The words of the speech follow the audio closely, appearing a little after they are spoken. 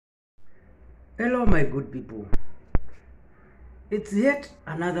Hello my good people, it's yet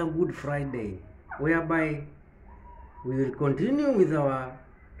another Good Friday whereby we will continue with our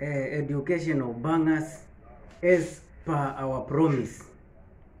education of bangers as per our promise.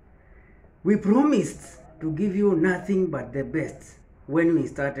 We promised to give you nothing but the best when we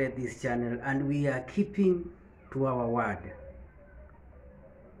started this channel, and we are keeping to our word.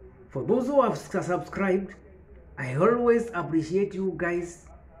 For those who have subscribed, I always appreciate you guys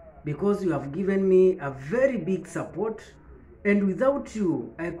because you have given me a very big support, and without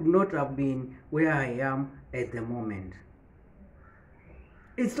you I could not have been where I am at the moment.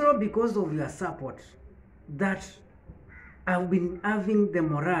 It's not because of your support that I've been having the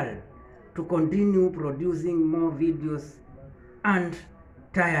morale to continue producing more videos and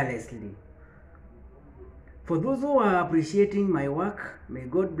tirelessly. For those who are appreciating my work, may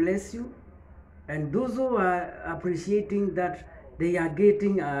God bless you, and those who are appreciating that they are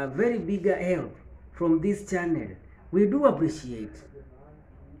getting a very bigger help from this channel, we do appreciate.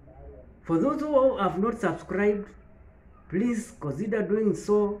 For those who have not subscribed, please consider doing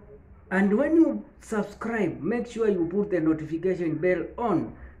so, and when you subscribe, make sure you put the notification bell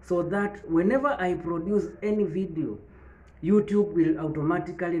on so that whenever I produce any video, YouTube will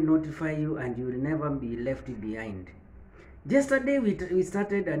automatically notify you and you will never be left behind. Yesterday we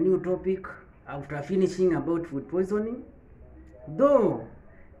started a new topic after finishing about food poisoning. Though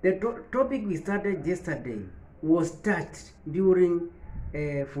the topic we started yesterday was touched during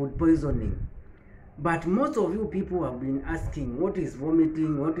food poisoning, but most of you people have been asking, what is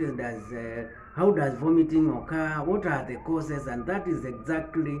vomiting, how does vomiting occur, what are the causes, and that is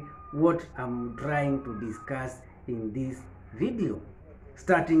exactly what I'm trying to discuss in this video,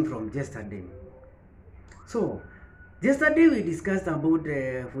 starting from yesterday. So yesterday we discussed about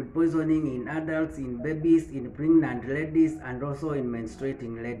food poisoning in adults, in babies, in pregnant ladies, and also in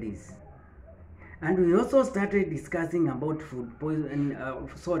menstruating ladies. And we also started discussing about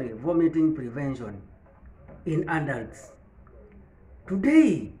vomiting prevention in adults.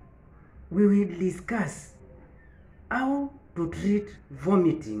 Today we will discuss how to treat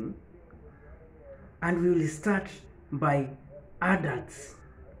vomiting, and we will start by adults.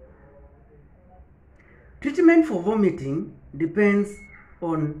 Treatment for vomiting depends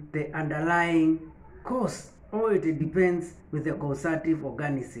on the underlying cause, or it depends with the causative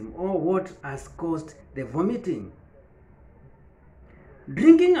organism or what has caused the vomiting.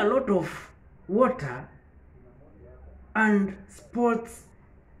 Drinking a lot of water and sports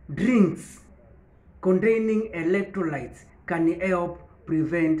drinks containing electrolytes can help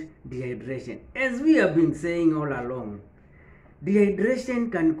prevent dehydration. As we have been saying all along,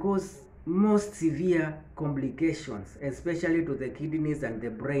 dehydration can cause most severe complications, especially to the kidneys and the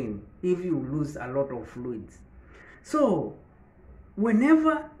brain, if you lose a lot of fluids. So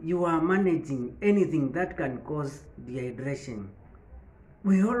whenever you are managing anything that can cause dehydration,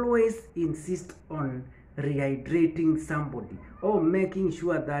 we always insist on rehydrating somebody or making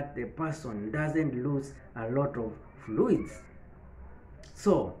sure that the person doesn't lose a lot of fluids.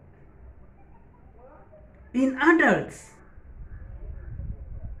 So in adults,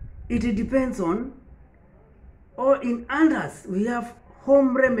 it depends on, or in others, we have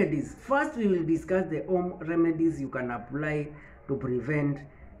home remedies. First, we will discuss the home remedies you can apply to prevent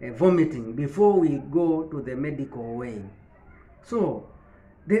vomiting before we go to the medical way. So,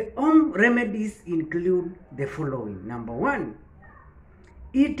 the home remedies include the following. Number one,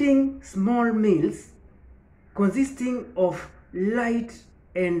 eating small meals consisting of light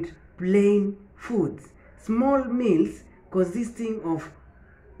and plain foods. Small meals consisting of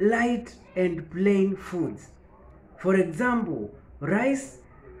light and plain foods. For example, rice,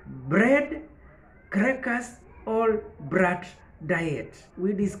 bread, crackers, or brat diet.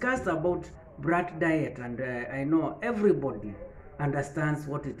 We discussed about brat diet, and I know everybody understands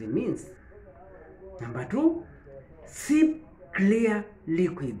what it means. Number two, sip clear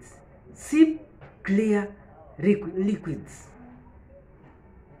liquids. Sip clear liquids.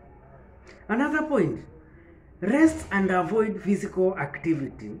 Another point, rest and avoid physical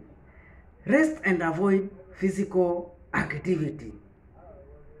activity. Rest and avoid physical activity.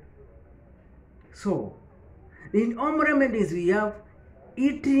 So, in home remedies we have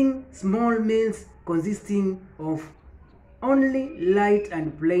eating small meals consisting of only light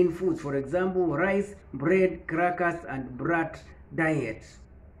and plain foods. For example, rice, bread, crackers, and brat diet.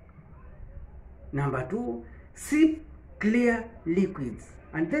 Number two, sip clear liquids.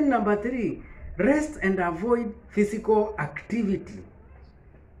 And then number three, rest and avoid physical activity,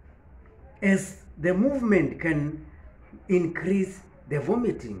 as the movement can increase the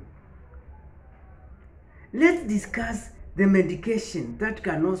vomiting. Let's discuss the medication that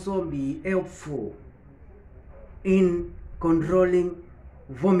can also be helpful in controlling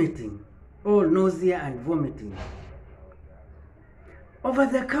vomiting or nausea and vomiting.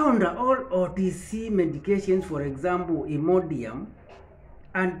 Over-the-counter or OTC medications, for example, Imodium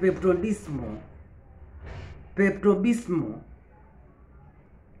and Pepto-Bismol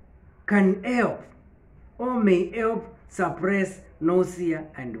can help or may help suppress nausea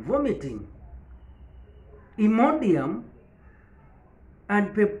and vomiting. Imodium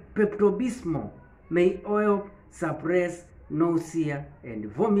and Pepto-Bismol may help suppress nausea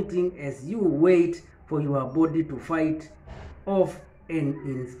and vomiting as you wait for your body to fight off an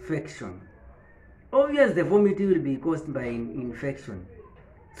infection. Obviously, the vomiting will be caused by an infection.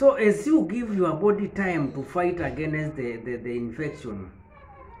 So as you give your body time to fight against the infection,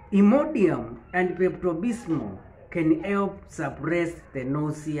 Imodium and Pepto-Bismol can help suppress the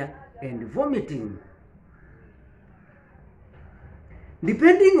nausea and vomiting.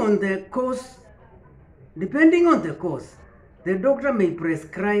 Depending on the cause, the doctor may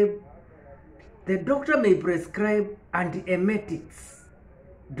prescribe antiemetics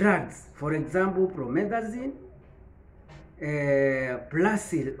drugs, for example, promethazine,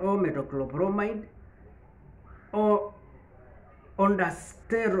 Placil or metoclopramide, or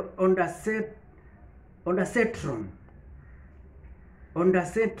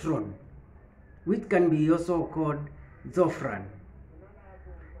ondansetron, which can be also called Zofran.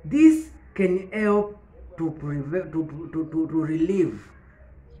 This can help to relieve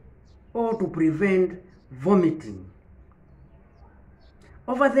or to prevent vomiting.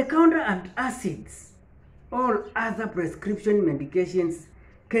 Over-the-counter antacids or other prescription medications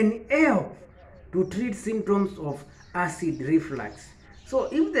can help to treat symptoms of acid reflux. So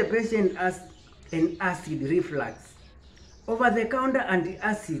if the patient has an acid reflux, over-the-counter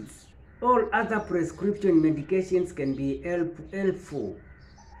antacids or other prescription medications can be helpful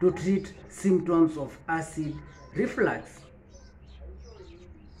to treat symptoms of acid reflux.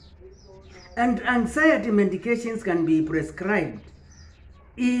 And anxiety medications can be prescribed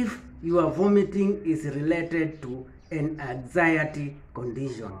if your vomiting is related to an anxiety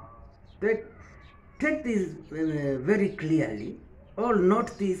condition. Take this very clearly, or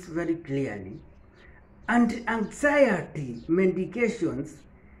note this very clearly. Anti-anxiety medications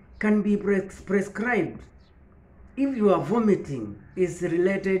can be prescribed if your vomiting is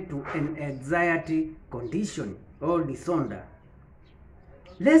related to an anxiety condition or disorder.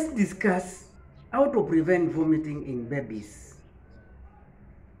 Let's discuss how to prevent vomiting in babies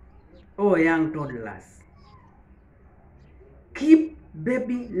or young toddlers. Keep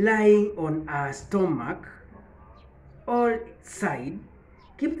baby lying on her stomach or side.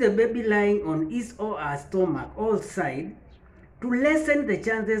 Keep the baby lying on his or her stomach or side to lessen the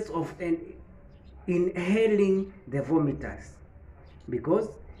chances of inhaling the vomiters. Because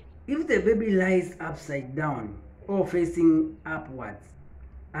if the baby lies upside down or facing upwards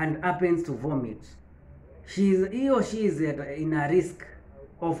and happens to vomit, he or she is in a risk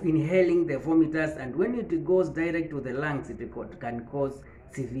of inhaling the vomiters, and when it goes direct to the lungs, it can cause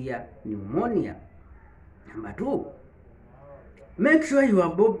severe pneumonia. Number 2, make sure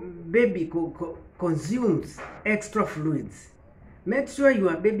your baby consumes extra fluids. Make sure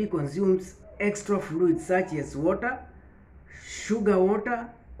your baby consumes extra fluids such as water, sugar water,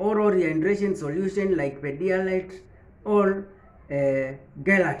 oral rehydration solution like Pedialyte or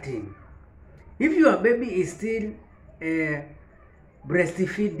gelatin. If your baby is still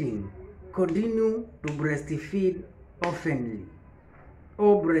breastfeeding, continue to breastfeed oftenly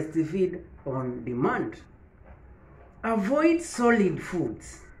or breastfeed on demand. Avoid solid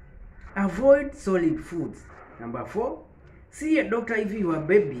foods. Avoid solid foods. Number 4, see a doctor if your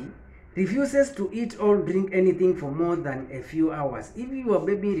baby refuses to eat or drink anything for more than a few hours. If your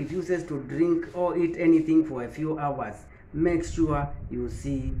baby refuses to drink or eat anything for a few hours, make sure you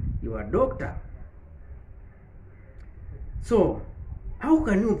see your doctor. So, how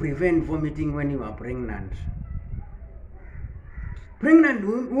can you prevent vomiting when you are pregnant?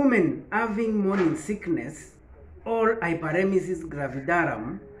 Pregnant women having morning sickness or hyperemesis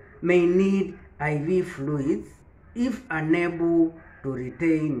gravidarum may need IV fluids if unable to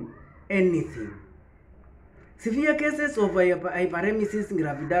retain anything. Severe cases of hyperemesis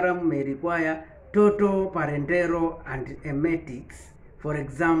gravidarum may require total parenteral antiemetics, for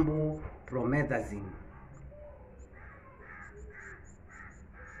example, promethazine.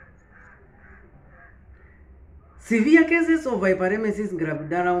 Severe cases of hyperemesis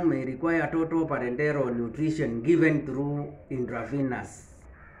gravidarum may require total parenteral nutrition given through intravenous.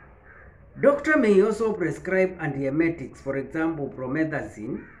 Doctor may also prescribe antiemetics, for example,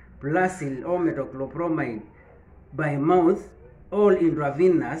 promethazine, Placil or metoclopramide, by mouth or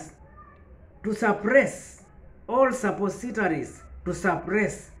intravenous to suppress, all suppositories to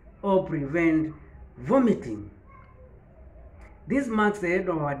suppress or prevent vomiting. This marks the end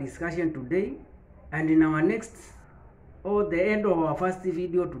of our discussion today, and in our next, or the end of our first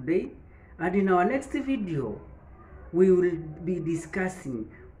video today, and in our next video, we will be discussing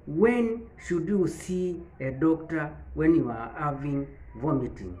when should you see a doctor when you are having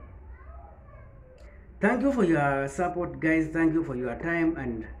vomiting. Thank you for your support, guys. Thank you for your time,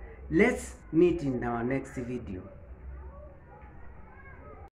 and let's meet in our next video.